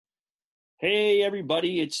Hey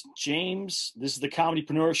everybody, it's James. This is the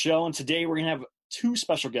Comedypreneur Show, and today we're gonna have two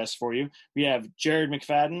special guests for you. We have Jared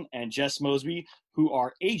McFadden and Jess Mosby, who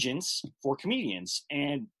are agents for comedians,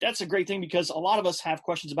 and that's a great thing because a lot of us have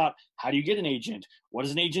questions about how do you get an agent, what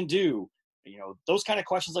does an agent do, those kind of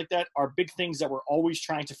questions like that are big things that we're always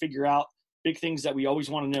trying to figure out, big things that we always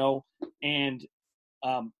want to know, and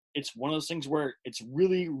it's one of those things where it's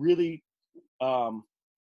really, really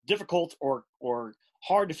difficult or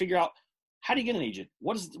hard to figure out how do you get an agent?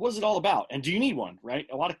 What is it all about? And do you need one, right?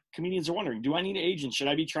 A lot of comedians are wondering, do I need an agent? Should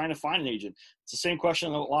I be trying to find an agent? It's the same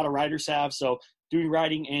question a lot of writers have. So doing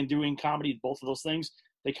writing and doing comedy, both of those things,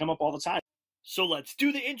 they come up all the time. So let's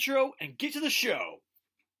do the intro and get to the show.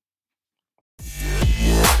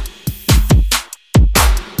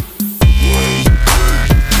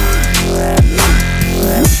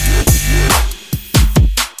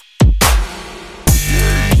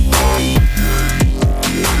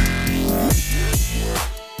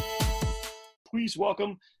 Please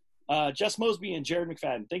welcome Jess Mosby and Jared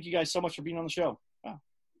McFadden. Thank you guys so much for being on the show. Wow.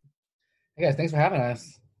 Hey guys, thanks for having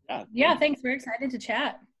us. Yeah, thanks. We're excited to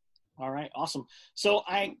chat. All right, awesome. So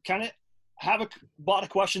I kind of have a lot of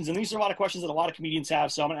questions, and these are a lot of questions that a lot of comedians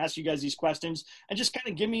have. So I'm going to ask you guys these questions and just kind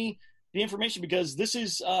of give me the information because this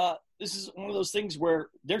is one of those things where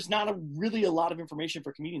there's not really a lot of information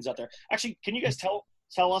for comedians out there. Actually, can you guys tell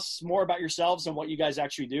us more about yourselves and what you guys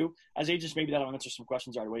actually do as agents? Maybe that'll answer some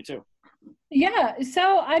questions right away too. Yeah.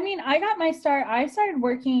 So, I got my start. I started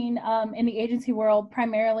working in the agency world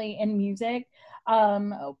primarily in music.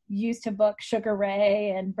 Used to book Sugar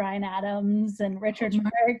Ray and Bryan Adams and Richard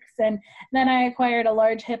Marx. And then I acquired a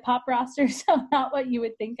large hip hop roster. So not what you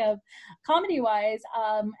would think of comedy wise.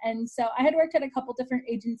 And so I had worked at a couple different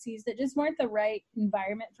agencies that just weren't the right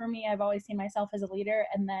environment for me. I've always seen myself as a leader.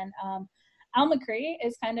 And then Al McCree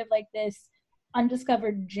is kind of like this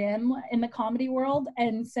undiscovered gem in the comedy world.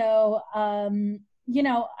 And so,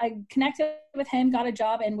 I connected with him, got a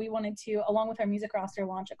job, and we wanted to, along with our music roster,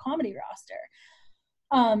 launch a comedy roster.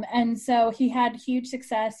 And so he had huge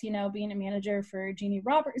success, being a manager for Jeannie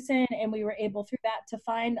Robertson. And we were able through that to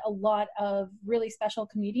find a lot of really special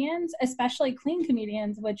comedians, especially clean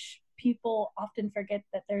comedians, which people often forget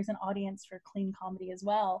that there's an audience for clean comedy as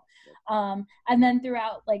well. And then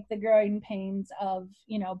throughout like the growing pains of,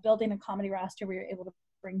 building a comedy roster, we were able to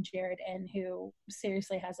bring Jared in, who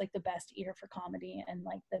seriously has like the best ear for comedy and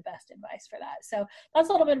like the best advice for that. So that's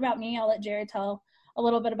a little bit about me. I'll let Jared tell a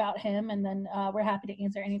little bit about him, and then we're happy to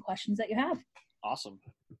answer any questions that you have. Awesome.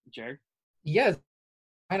 Jared? Yes,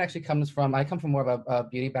 mine actually I come from more of a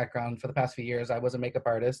beauty background. For the past few years, I was a makeup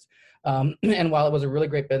artist. And while it was a really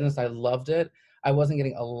great business, I loved it. I wasn't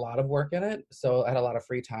getting a lot of work in it, so I had a lot of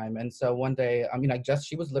free time. And so one day,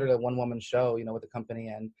 she was literally a one-woman show, with the company,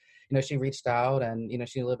 and she reached out and, she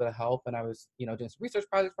needed a little bit of help, and I was, doing some research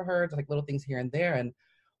projects for her, just like little things here and there. And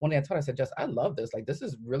one day I told her, I said, Jess, I love this. Like, this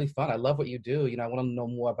is really fun. I love what you do. I want to know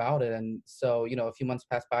more about it. And so, a few months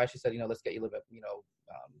passed by. She said, let's get you a little bit,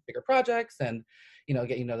 bigger projects and, get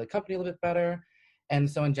the company a little bit better. And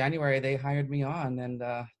so in January, they hired me on, and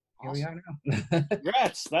here we are now.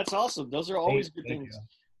 Congrats. That's awesome. Those are always good things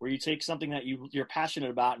where you take something that you're passionate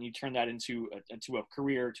about and you turn that into a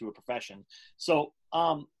career, to a profession. So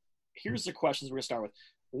here's the questions we're going to start with.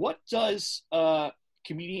 When does a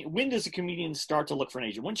comedian start to look for an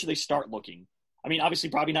agent? When should they start looking? I mean, obviously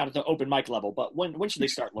probably not at the open mic level, but when should they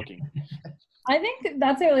start looking? I think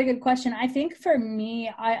that's a really good question. I think for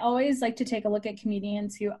me, I always like to take a look at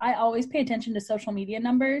comedians I always pay attention to social media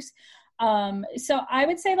numbers. So I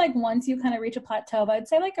would say like once you kind of reach a plateau, I'd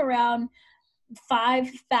say like around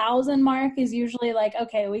 5,000 mark is usually like,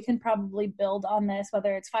 okay, we can probably build on this,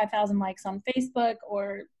 whether it's 5,000 likes on Facebook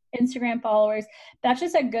or Instagram followers. That's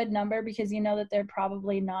just a good number because that they're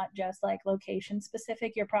probably not just like location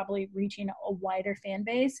specific. You're probably reaching a wider fan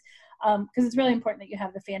base because it's really important that you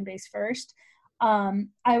have the fan base first.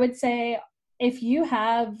 I would say if you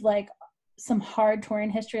have like some hard touring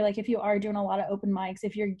history, like if you are doing a lot of open mics,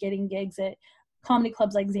 if you're getting gigs at comedy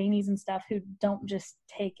clubs like Zanies and stuff who don't just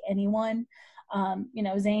take anyone,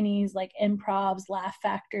 Zanies, like Improvs, Laugh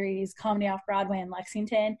Factories, Comedy Off Broadway in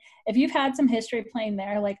Lexington. If you've had some history playing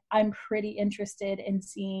there, like I'm pretty interested in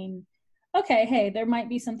seeing, okay, hey, there might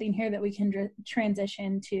be something here that we can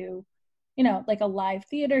transition to, like a live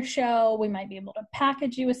theater show. We might be able to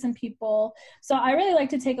package you with some people. So I really like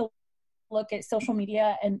to take a look at social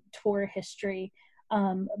media and tour history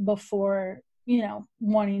before,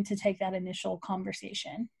 wanting to take that initial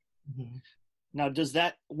conversation. Mm-hmm. Now, does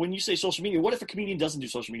that, when you say social media, what if a comedian doesn't do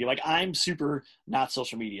social media? Like, I'm super not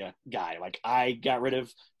social media guy. Like, I got rid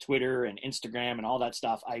of Twitter and Instagram and all that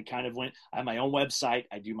stuff. I have my own website.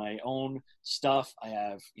 I do my own stuff. I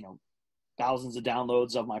have, thousands of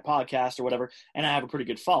downloads of my podcast or whatever, and I have a pretty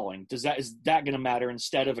good following. Is that going to matter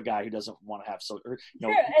instead of a guy who doesn't want to have Sure.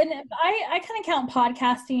 And I kind of count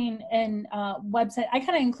podcasting and website. I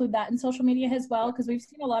kind of include that in social media as well, because we've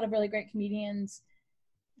seen a lot of really great comedians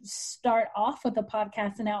start off with a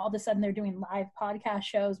podcast and now all of a sudden they're doing live podcast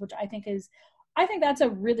shows, which I think that's a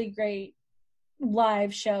really great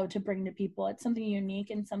live show to bring to people. It's something unique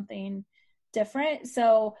and something different.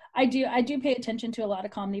 So I do pay attention to a lot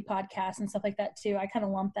of comedy podcasts and stuff like that too. I kind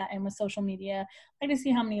of lump that in with social media. I like to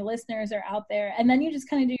see how many listeners are out there, and then you just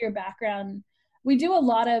kind of do your background. We do a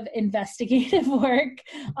lot of investigative work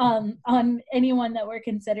on anyone that we're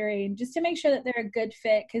considering, just to make sure that they're a good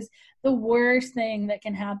fit, because the worst thing that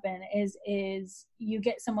can happen is you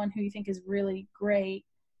get someone who you think is really great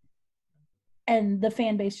and the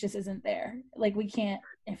fan base just isn't there. Like,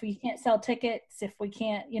 if we can't sell tickets, if we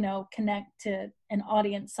can't, connect to an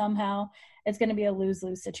audience somehow, it's going to be a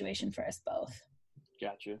lose-lose situation for us both.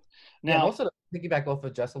 Gotcha. Now, also to piggyback off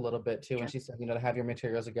of Jess a little bit too, when she said, to have your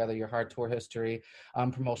materials together, your hard tour history,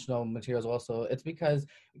 promotional materials also, it's because,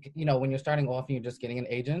 when you're starting off and you're just getting an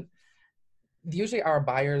agent, usually our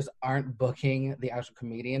buyers aren't booking the actual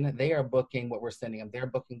comedian. They are booking what we're sending them. They're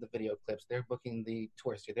booking the video clips. They're booking the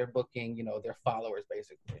tour history. They're booking, their followers,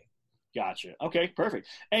 basically. Gotcha. Okay, perfect.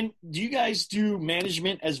 And do you guys do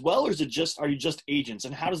management as well, or are you just agents?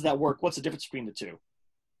 And how does that work? What's the difference between the two?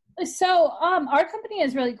 So our company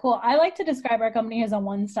is really cool. I like to describe our company as a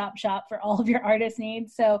one-stop shop for all of your artist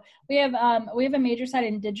needs. So we have a major site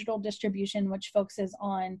in digital distribution, which focuses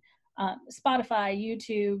on Spotify,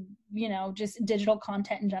 YouTube, just digital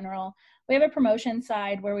content in general. We have a promotion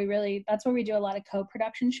side where that's where we do a lot of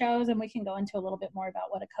co-production shows, and we can go into a little bit more about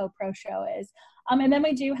what a co-pro show is. And then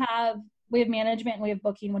we have management and we have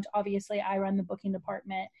booking, which obviously I run the booking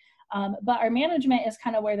department. But our management is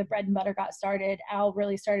kind of where the bread and butter got started. Al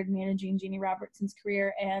really started managing Jeannie Robertson's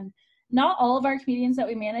career, and not all of our comedians that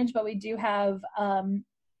we manage, but we do have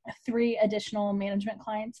 3 additional management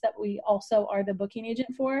clients that we also are the booking agent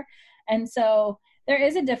for. And so there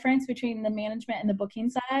is a difference between the management and the booking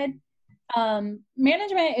side.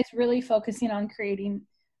 Management is really focusing on creating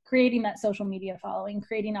that social media following,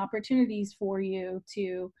 creating opportunities for you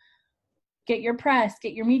to get your press,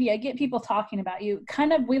 get your media, get people talking about you.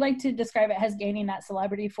 We like to describe it as gaining that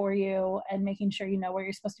celebrity for you and making sure you know where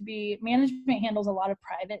you're supposed to be. Management handles a lot of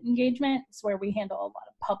private engagements, where we handle a lot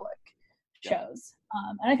of public shows.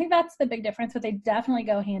 And I think that's the big difference, but they definitely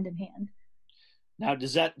go hand in hand. Now, do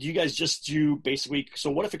you guys just do basically,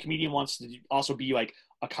 so what if a comedian wants to also be like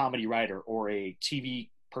a comedy writer or a TV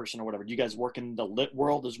person or whatever? Do you guys work in the lit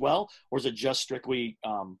world as well? Or is it just strictly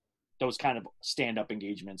those kind of stand-up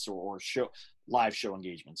engagements or live show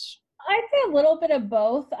engagements? I'd say a little bit of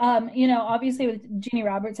both. Obviously with Jeannie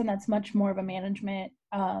Robertson, that's much more of a management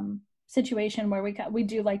situation where we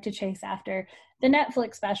do like to chase after the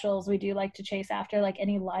Netflix specials. We do like to chase after like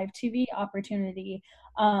any live TV opportunity.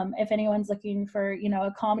 If anyone's looking for,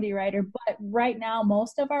 a comedy writer, but right now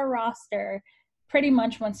most of our roster pretty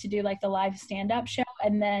much wants to do like the live stand-up show.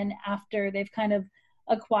 And then after they've kind of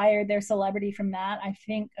acquired their celebrity from that, I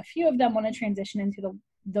think a few of them want to transition into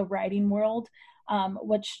the writing world,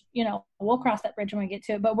 which, we'll cross that bridge when we get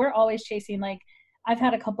to it. But we're always chasing, like, I've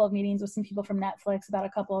had a couple of meetings with some people from Netflix about a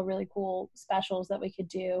couple of really cool specials that we could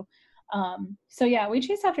do. So yeah, we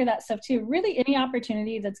chase after that stuff too. Really, any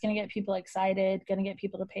opportunity that's going to get people excited, going to get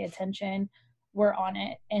people to pay attention, we're on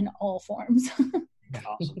it in all forms.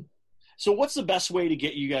 Awesome. So what's the best way to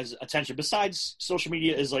get you guys attention besides social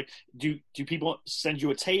media? Is like, do people send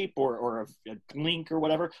you a tape or a link or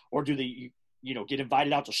whatever, or do they, get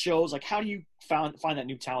invited out to shows? Like, how do you find that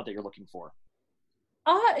new talent that you're looking for?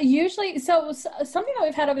 Usually, so something that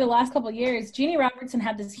we've had over the last couple of years, Jeannie Robertson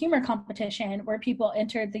had this humor competition where people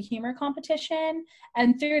entered the humor competition,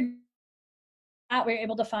 and through that we were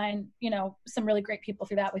able to find, some really great people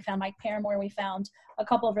through that. We found Mike Paramore. We found a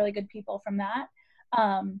couple of really good people from that.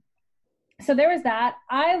 So there was that.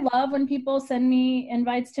 I love when people send me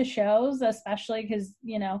invites to shows, especially because,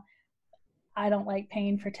 I don't like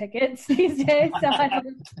paying for tickets these days. So I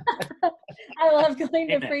love going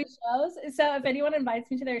to free shows. So if anyone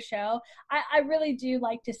invites me to their show, I really do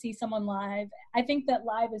like to see someone live. I think that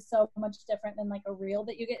live is so much different than like a reel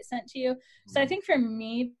that you get sent to you. So I think for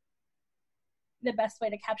me, the best way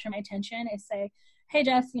to capture my attention is say, hey,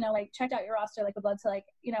 Jess, checked out your roster. Like, would love to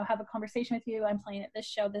have a conversation with you. I'm playing at this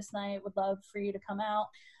show this night. Would love for you to come out.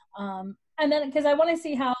 And then, because I want to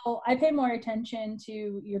see how I pay more attention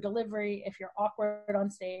to your delivery. If you're awkward on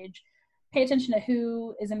stage, pay attention to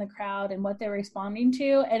who is in the crowd and what they're responding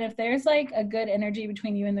to. And if there's like a good energy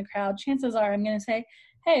between you and the crowd, chances are I'm going to say,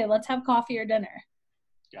 hey, let's have coffee or dinner.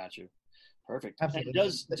 Got you. Perfect. Absolutely.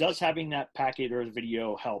 And does having that packet or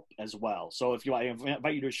video help as well? So if I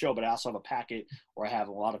invite you to a show, but I also have a packet or I have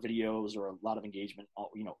a lot of videos or a lot of engagement,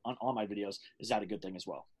 on my videos, is that a good thing as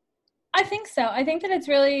well? I think so. I think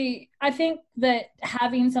that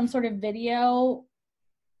having some sort of video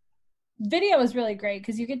is really great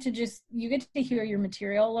because you get to hear your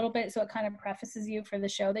material a little bit. So it kind of prefaces you for the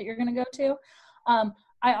show that you're going to go to.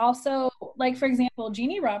 I also, like, for example,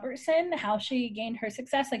 Jeannie Robertson, how she gained her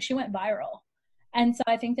success, like she went viral. And so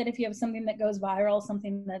I think that if you have something that goes viral,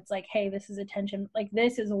 something that's like, hey, this is attention, like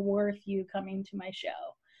this is worth you coming to my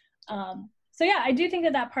show. So yeah, I do think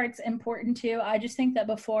that part's important too. I just think that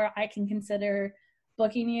before I can consider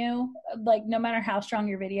booking you, like no matter how strong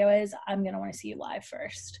your video is, I'm going to want to see you live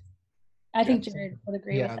first. I think Jared would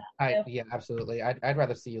agree with that. Yeah, absolutely. I'd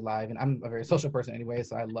rather see you live, and I'm a very social person anyway,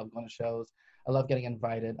 so I love going to shows. I love getting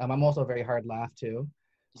invited. I'm also a very hard laugh too.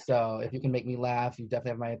 So if you can make me laugh, you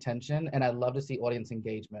definitely have my attention, and I love to see audience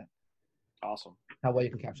engagement. Awesome. How well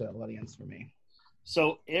you can capture that audience for me.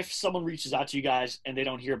 So if someone reaches out to you guys and they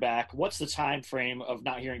don't hear back, what's the time frame of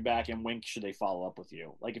not hearing back, and when should they follow up with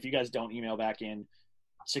you? Like if you guys don't email back in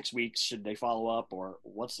 6 weeks, should they follow up, or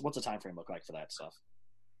what's the time frame look like for that stuff?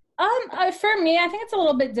 For me, I think it's a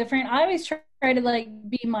little bit different. I always try to like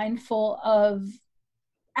be mindful of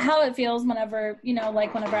how it feels whenever,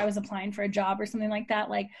 whenever I was applying for a job or something like that,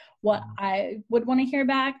 like what I would want to hear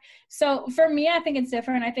back. So for me, I think it's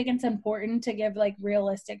different. I think it's important to give like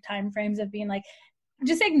realistic timeframes of being like,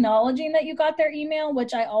 just acknowledging that you got their email,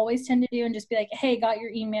 which I always tend to do, and just be like, hey, got your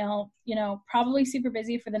email, probably super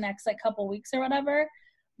busy for the next like couple weeks or whatever.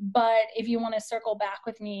 But if you want to circle back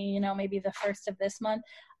with me, maybe the first of this month,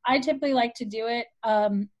 I typically like to do it.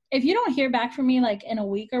 If you don't hear back from me like in a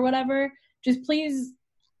week or whatever, just please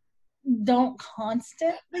don't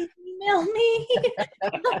constantly email me.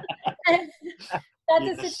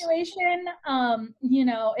 That's a situation.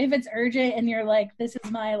 If it's urgent and you're like, this is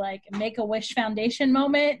my like Make-A-Wish Foundation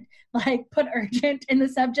moment, like put urgent in the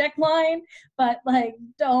subject line, but like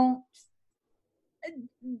don't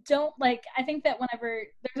like, I think that whenever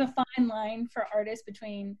there's a fine line for artists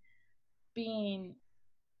between being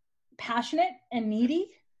passionate and needy,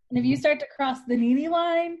 and if you start to cross the needy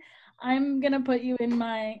line, I'm gonna put you in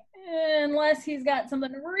my unless he's got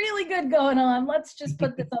something really good going on, let's just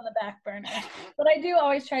put this on the back burner. But I do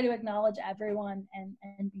always try to acknowledge everyone and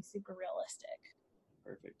be super realistic.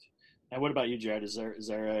 Perfect. And what about you, Jared? Is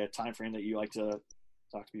there a time frame that you like to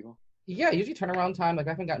talk to people? Yeah, usually turnaround time. Like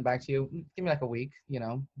I haven't gotten back to you. Give me like a week,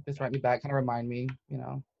 just write me back, kind of remind me,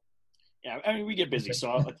 Yeah, I mean, we get busy,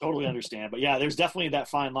 so I totally understand. But yeah, there's definitely that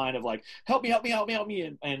fine line of like, help me,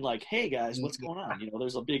 and like, hey guys, what's going on?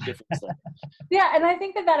 There's a big difference there. Yeah, and I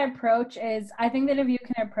think that approach is, I think that if you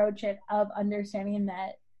can approach it of understanding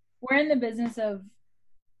that we're in the business of,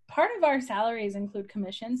 part of our salaries include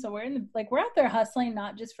commission, so we're out there hustling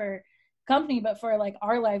not just for company, but for like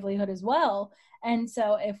our livelihood as well. And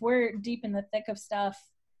so if we're deep in the thick of stuff,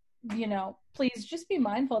 please just be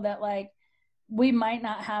mindful that like, we might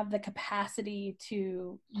not have the capacity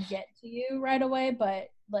to get to you right away, but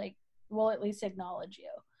like we'll at least acknowledge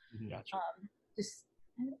you. Gotcha. Just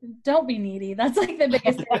don't be needy. That's like the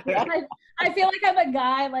biggest thing. I feel like I'm a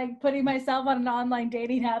guy like putting myself on an online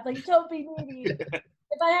dating app. Like, don't be needy.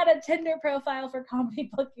 If I had a Tinder profile for comedy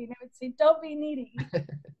booking, it would say, don't be needy.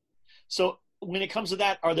 So when it comes to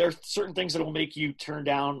that, are there certain things that will make you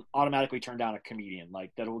automatically turn down a comedian?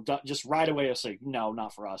 Like that will just right away say, no,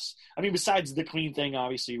 not for us. I mean, besides the clean thing,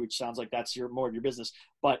 obviously, which sounds like that's more of your business,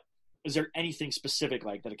 but is there anything specific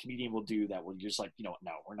like that a comedian will do that will just like, no,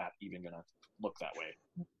 we're not even going to look that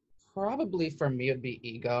way? Probably for me, it'd be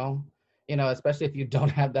ego, especially if you don't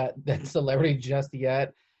have that celebrity just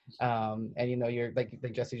yet. And you're like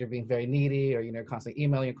Jesse, you're being very needy, or constantly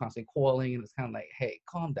emailing, you're constantly calling, and it's kind of like, hey,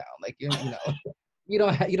 calm down, like you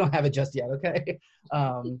don't have it just yet, okay?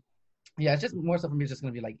 Yeah, it's just more so for me, it's just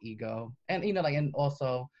gonna be like ego, and and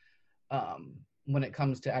also when it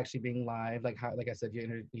comes to actually being live, like how, like I said, you're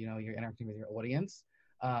interacting with your audience,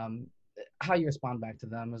 how you respond back to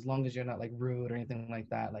them, as long as you're not like rude or anything like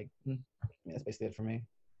that, like that's basically it for me.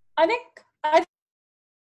 I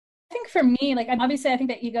think for me, like obviously I think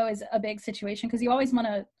that ego is a big situation, because you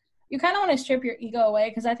kind of want to strip your ego away,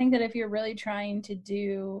 because I think that if you're really trying to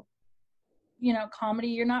do comedy,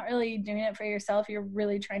 you're not really doing it for yourself, you're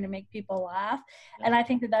really trying to make people laugh. And I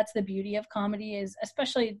think that that's the beauty of comedy, is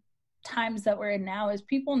especially times that we're in now is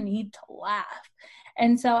people need to laugh.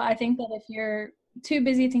 And so I think that if you're too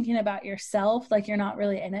busy thinking about yourself, like you're not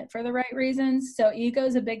really in it for the right reasons. So ego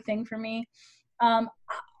is a big thing for me.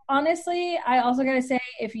 Honestly, I also got to say,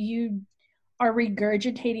 if you are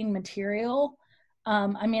regurgitating material,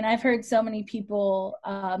 I mean, I've heard so many people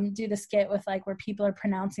do the skit with like where people are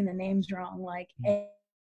pronouncing the names wrong, like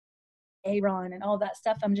Aaron and all that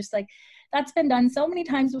stuff. I'm just like, that's been done so many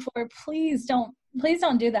times before. Please don't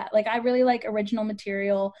do that. Like, I really like original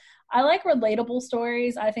material. I like relatable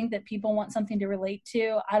stories. I think that people want something to relate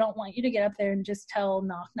to. I don't want you to get up there and just tell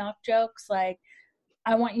knock jokes. Like,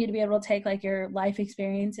 I want you to be able to take like your life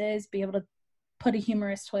experiences, be able to put a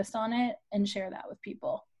humorous twist on it and share that with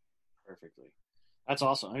people. Perfectly. That's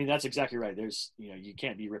awesome. I mean, that's exactly right. There's, you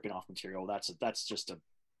can't be ripping off material. That's just a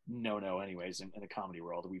no anyways in the comedy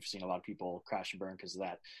world. We've seen a lot of people crash and burn because of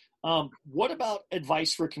that. What about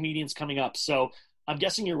advice for comedians coming up? So I'm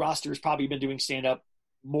guessing your roster has probably been doing stand-up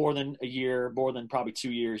more than a year, more than probably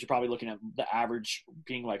 2 years. You're probably looking at the average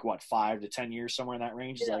being like, what, 5 to 10 years, somewhere in that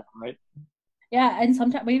range. Is that right? Yeah, and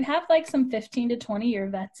sometimes we have like some 15 to 20 year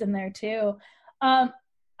vets in there too.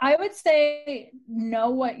 I would say know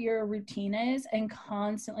what your routine is and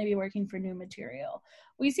constantly be working for new material.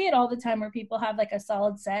 We see it all the time where people have like a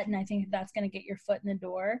solid set, and I think that's going to get your foot in the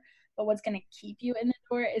door. But what's going to keep you in the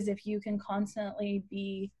door is if you can constantly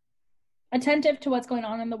be attentive to what's going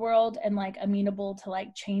on in the world and like amenable to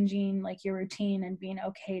like changing like your routine and being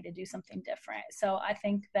okay to do something different. So I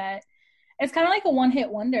think that it's kind of like a one-hit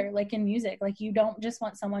wonder, like in music. Like, you don't just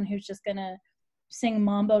want someone who's just going to sing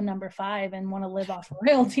Mambo No. 5 and want to live off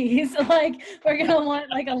royalties. Like, we're going to want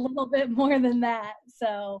like a little bit more than that.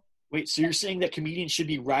 So wait, so you're saying that comedians should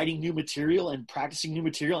be writing new material and practicing new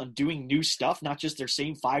material and doing new stuff, not just their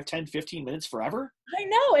same 5, 10, 15 minutes forever? I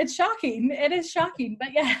know, it's shocking. It is shocking,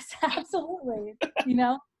 but yes, absolutely.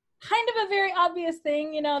 Kind of a very obvious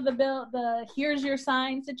thing, the here's your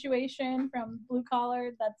sign situation from Blue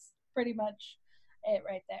Collar. That's pretty much it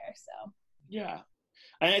right there. So yeah,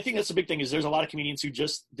 and I think that's the big thing is there's a lot of comedians who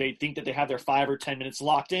they think that they have their 5 or 10 minutes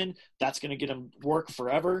locked in. That's going to get them work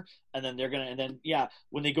forever, and then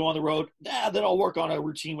when they go on the road, then I'll work on a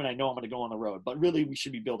routine when I know I'm going to go on the road. But really, we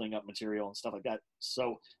should be building up material and stuff like that.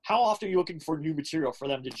 So how often are you looking for new material for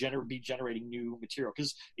them to be generating new material?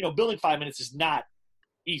 Because building 5 minutes is not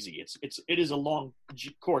easy. It is a long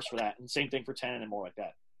course for that, and same thing for 10 and more like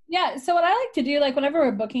that. Yeah, so what I like to do, like whenever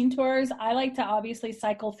we're booking tours, I like to obviously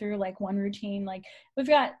cycle through like one routine. Like, we've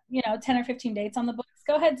got 10 or 15 dates on the books.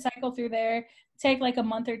 Go ahead, cycle through there, take like a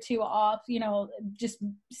month or two off, just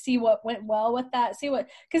see what went well with that,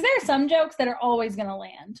 because there are some jokes that are always going to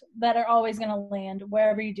land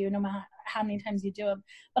wherever you do, no matter how many times you do them.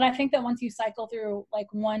 But I think that once you cycle through like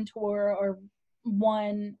one tour or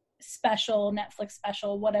one special, Netflix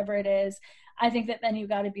special, whatever it is, I think that then you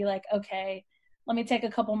got to be like, okay, let me take a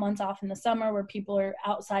couple months off in the summer where people are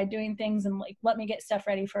outside doing things, and like, let me get stuff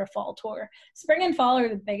ready for a fall tour. Spring and fall are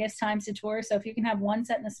the biggest times to tour. So if you can have one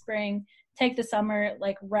set in the spring, take the summer,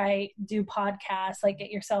 like write, do podcasts, like get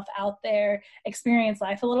yourself out there, experience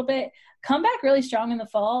life a little bit, come back really strong in the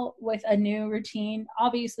fall with a new routine.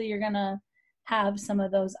 Obviously you're going to have some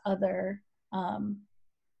of those other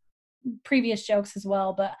previous jokes as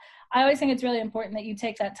well. But I always think it's really important that you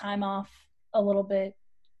take that time off a little bit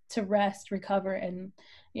to rest, recover, and,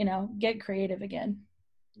 get creative again.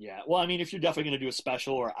 Yeah. Well, I mean, if you're definitely going to do a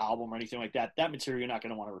special or album or anything like that, that material you're not going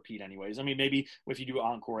to want to repeat anyways. I mean, maybe if you do an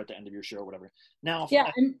encore at the end of your show or whatever. Now,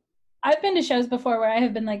 yeah. And I've been to shows before where I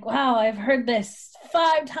have been like, wow, I've heard this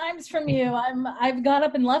 5 times from you. I've got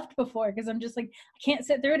up and left before because I'm just like, I can't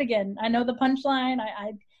sit through it again. I know the punchline.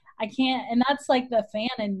 I can't. And that's like the fan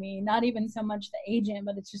in me, not even so much the agent,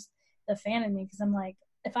 but it's just the fan in me. Cause I'm like,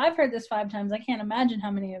 if I've heard this 5 times, I can't imagine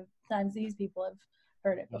how many times these people have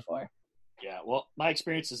heard it before. Yeah, well, my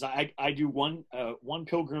experience is I do one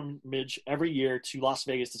pilgrimage every year to Las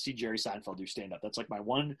Vegas to see Jerry Seinfeld do stand-up. That's like my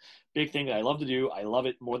one big thing that I love to do. I love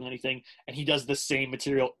it more than anything. And he does the same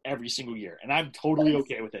material every single year. And I'm totally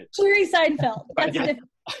okay with it. Jerry Seinfeld. That's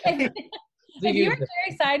if you're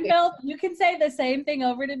Jerry Seinfeld, you can say the same thing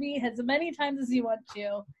over to me as many times as you want to.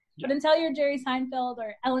 Yeah. But until you're Jerry Seinfeld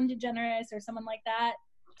or Ellen DeGeneres or someone like that,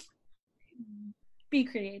 be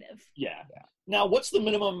creative. Yeah. Now, what's the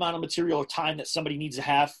minimum amount of material or time that somebody needs to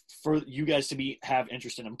have for you guys to have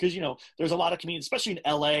interest in them? Because, there's a lot of comedians, especially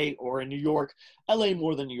in LA or in New York, LA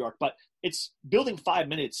more than New York, but it's building 5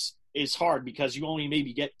 minutes is hard because you only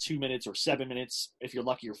maybe get 2 minutes or 7 minutes if you're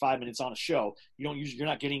lucky, or 5 minutes on a show. You're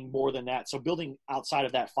not getting more than that. So building outside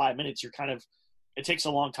of that 5 minutes, it takes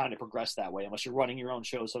a long time to progress that way unless you're running your own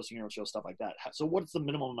shows, hosting your own show, stuff like that. So what's the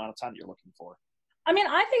minimum amount of time that you're looking for? I mean,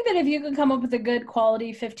 I think that if you can come up with a good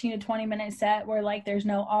quality 15 to 20 minute set where like there's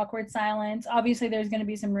no awkward silence, obviously there's going to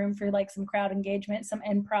be some room for like some crowd engagement, some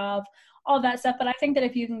improv, all that stuff. But I think that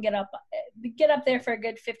if you can get up there for a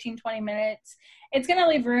good 15, 20 minutes, it's going to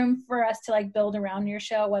leave room for us to like build around your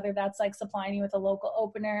show, whether that's like supplying you with a local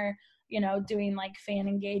opener, you know, doing like fan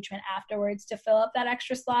engagement afterwards to fill up that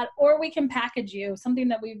extra slot, or we can package you. Something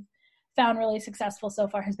that we've found really successful so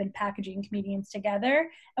far has been packaging comedians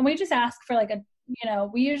together. And we just ask for like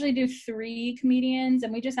we usually do 3 comedians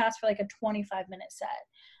and we just ask for like a 25-minute set.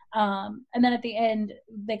 And then at the end,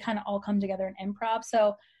 they kind of all come together in improv.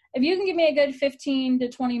 So if you can give me a good 15 to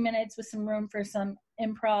 20 minutes with some room for some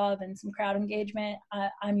improv and some crowd engagement,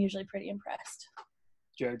 I'm usually pretty impressed.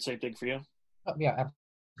 Jared, same thing for you? Oh, yeah,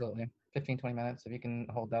 absolutely. 15, 20 minutes. If you can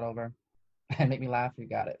hold that over and make me laugh, you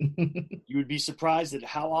got it. You would be surprised at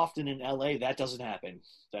how often in LA that doesn't happen.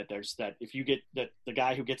 That if you get the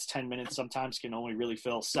guy who gets 10 minutes sometimes can only really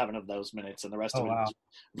fill 7 of those minutes, and the rest of it is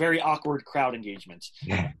very awkward crowd engagement.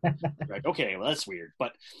 Right? Okay, well that's weird,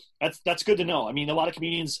 but that's good to know. I mean, a lot of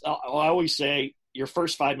comedians, I always say your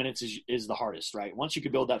first 5 minutes is the hardest, right? Once you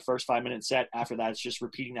can build that first 5-minute set, after that it's just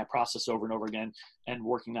repeating that process over and over again and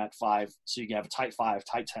working that 5 so you can have a tight 5,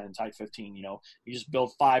 tight 10, tight 15. You just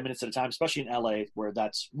build 5 minutes at a time, especially in LA where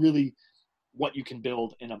that's really what you can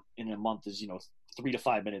build in a month is 3 to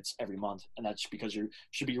 5 minutes every month, and that's because you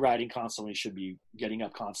should be writing constantly, should be getting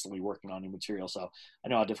up constantly, working on new material. So I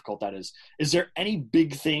know how difficult that is. Is there any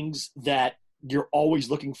big things that you're always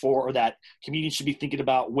looking for or that comedians should be thinking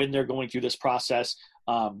about when they're going through this process?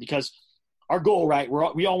 Because our goal, right,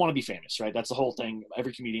 we all want to be famous, right? That's the whole thing.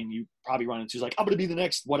 Every comedian you probably run into is like, I'm going to be the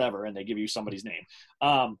next whatever, and they give you somebody's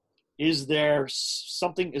name. Is there a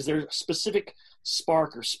specific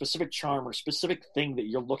spark or specific charm or specific thing that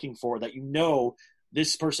you're looking for that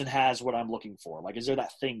this person has what I'm looking for? Like, is there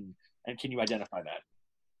that thing, and can you identify that?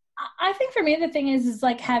 I think for me, the thing is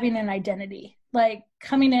like having an identity, like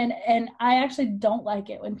coming in, and I actually don't like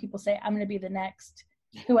it when people say, I'm going to be the next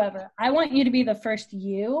whoever. I want you to be the first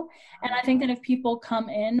you. And I think that if people come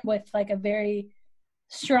in with like a very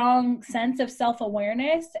strong sense of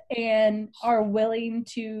self-awareness and are willing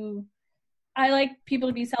to, I like people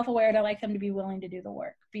to be self-aware, and I like them to be willing to do the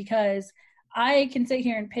work, because I can sit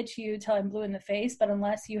here and pitch you till I'm blue in the face, but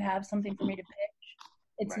unless you have something for me to pitch,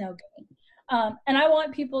 it's no good. And I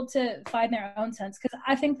want people to find their own sense, because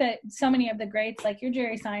I think that so many of the greats, like your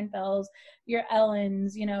Jerry Seinfelds, your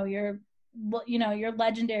Ellens, your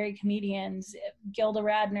legendary comedians, Gilda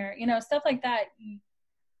Radner, stuff like that,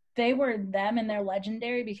 they were them and they're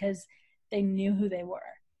legendary because they knew who they were.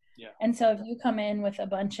 Yeah. And so if you come in with a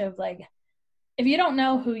bunch of if you don't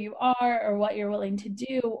know who you are or what you're willing to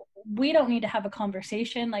do, we don't need to have a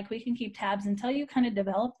conversation. Like, we can keep tabs until you kind of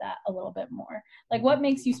develop that a little bit more. Like, what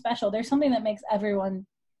makes you special? There's something that makes everyone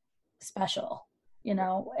special,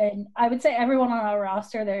 and I would say everyone on our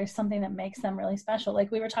roster, there's something that makes them really special.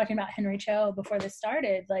 Like, we were talking about Henry Cho before this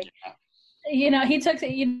started. Like, he took,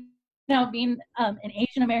 being an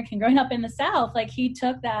Asian American growing up in the South, like, he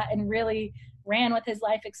took that and really ran with his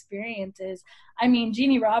life experiences. I mean,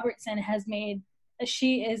 Jeannie Robertson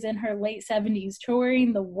she is in her late 70s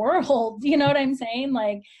touring the world. You know what I'm saying?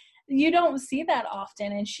 Like, you don't see that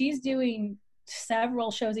often. And she's doing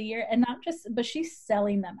several shows a year, and but she's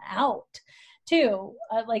selling them out too.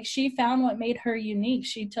 Like, she found what made her unique.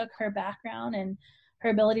 She took her background and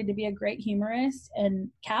her ability to be a great humorist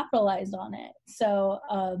and capitalized on it. So,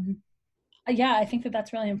 I think that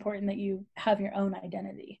that's really important, that you have your own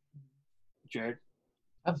identity. Jared?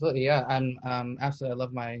 Absolutely, yeah. I'm absolutely. I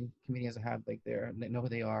love my comedians that have they know who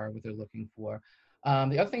they are, what they're looking for.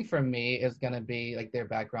 The other thing for me is gonna be like their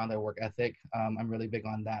background, their work ethic. I'm really big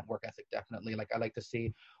on that work ethic, definitely. Like, I like to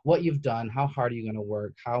see what you've done, how hard are you gonna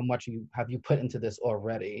work, how much have you put into this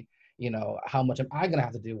already. How much am I gonna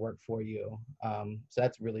have to do work for you? So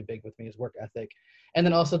that's really big with me, is work ethic, and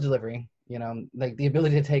then also delivery. Like the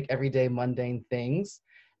ability to take everyday mundane things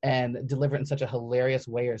and deliver it in such a hilarious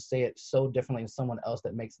way, or say it so differently to someone else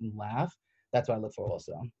that makes them laugh. That's what I look for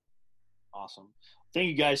also. Awesome. Thank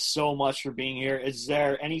you guys so much for being here. Is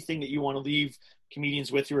there anything that you want to leave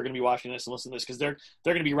comedians with who are going to be watching this and listening to this? Because they're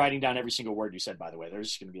going to be writing down every single word you said, by the way. They're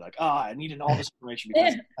just going to be like, I needed all this information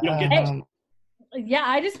because you don't get this. Yeah,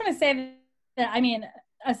 I just want to say that, I mean,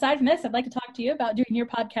 aside from this, I'd like to talk to you about doing your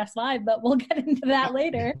podcast live, but we'll get into that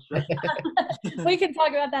later. We can talk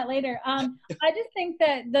about that later. I just think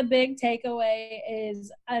that the big takeaway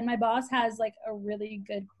is, and my boss has like a really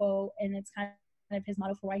good quote, and it's kind of his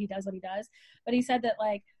motto for why he does what he does. But he said that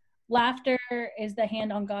like, laughter is the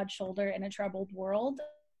hand on God's shoulder in a troubled world.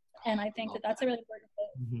 And I think that that's a really important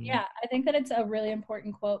quote. Mm-hmm. Yeah, I think that it's a really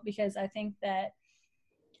important quote, because I think that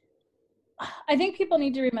I think people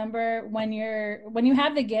need to remember when you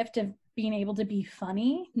have the gift of being able to be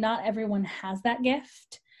funny, not everyone has that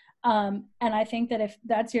gift. And I think that if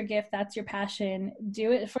that's your gift, that's your passion,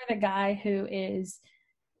 do it for the guy who is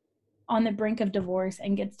on the brink of divorce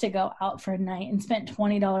and gets to go out for a night and spent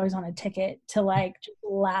 $20 on a ticket to like just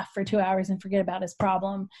laugh for 2 hours and forget about his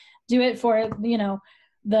problem. Do it for,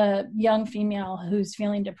 the young female who's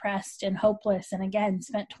feeling depressed and hopeless and again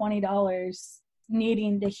spent $20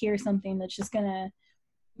 needing to hear something that's just going to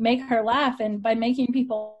make her laugh. And by making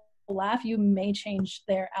people laugh, you may change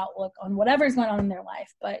their outlook on whatever's going on in their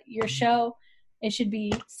life. But your show, it should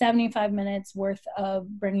be 75 minutes worth of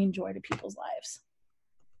bringing joy to people's lives.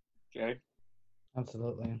 Okay.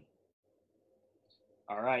 Absolutely.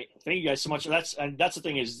 All right. Thank you guys so much. That's the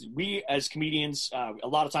thing is we as comedians, a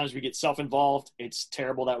lot of times we get self-involved. It's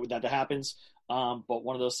terrible that happens. But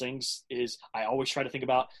one of those things is I always try to think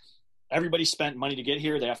about everybody spent money to get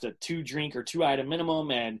here. They have to 2-drink or 2-item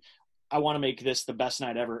minimum. And I want to make this the best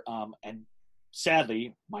night ever. And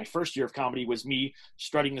sadly, my first year of comedy was me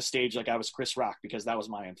strutting the stage like I was Chris Rock because that was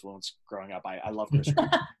my influence growing up. I love Chris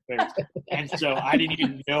Rock. And so I didn't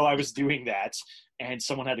even know I was doing that. And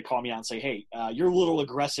someone had to call me out and say, hey, you're a little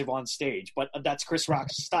aggressive on stage, but that's Chris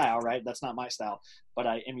Rock's style, right? That's not my style. But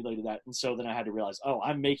I emulated that. And so then I had to realize,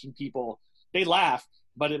 I'm making people, they laugh,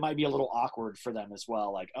 but it might be a little awkward for them as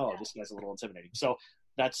well. Like, this guy's a little intimidating. So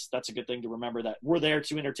that's a good thing to remember that we're there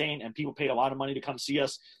to entertain and people paid a lot of money to come see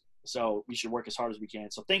us. So we should work as hard as we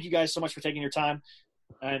can. So thank you guys so much for taking your time.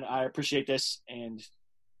 And I appreciate this. And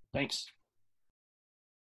thanks.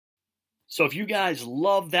 So if you guys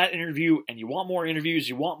love that interview and you want more interviews,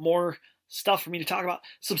 you want more stuff for me to talk about,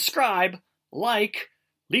 subscribe, like,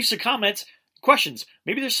 leave some comments, questions.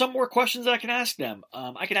 Maybe there's some more questions that I can ask them.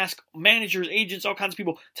 I can ask managers, agents, all kinds of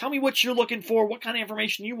people. Tell me what you're looking for, what kind of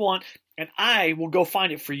information you want, and I will go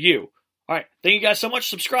find it for you. All right. Thank you guys so much.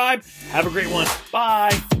 Subscribe. Have a great one.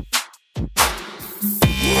 Bye.